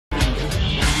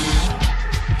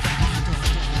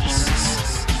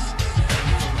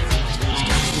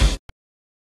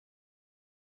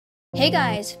Hey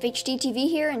guys, FHDTV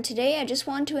here, and today I just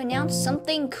want to announce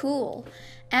something cool.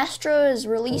 Astro is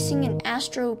releasing an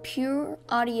Astro Pure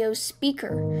Audio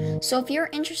speaker. So if you're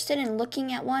interested in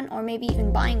looking at one or maybe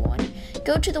even buying one,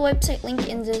 go to the website link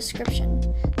in the description.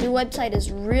 Their website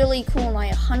is really cool and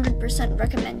I 100%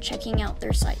 recommend checking out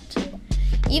their site.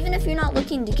 Even if you're not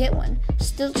looking to get one,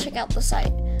 still check out the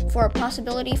site for a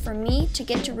possibility for me to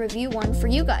get to review one for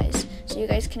you guys, so you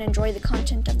guys can enjoy the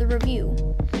content of the review.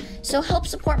 So help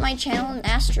support my channel and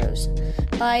Astros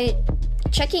by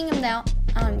checking them out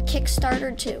on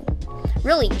Kickstarter too.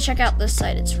 Really, check out this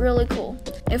site, it's really cool.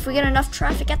 If we get enough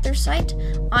traffic at their site,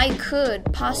 I could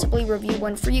possibly review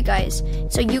one for you guys,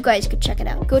 so you guys could check it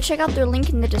out. Go check out their link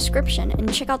in the description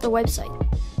and check out their website.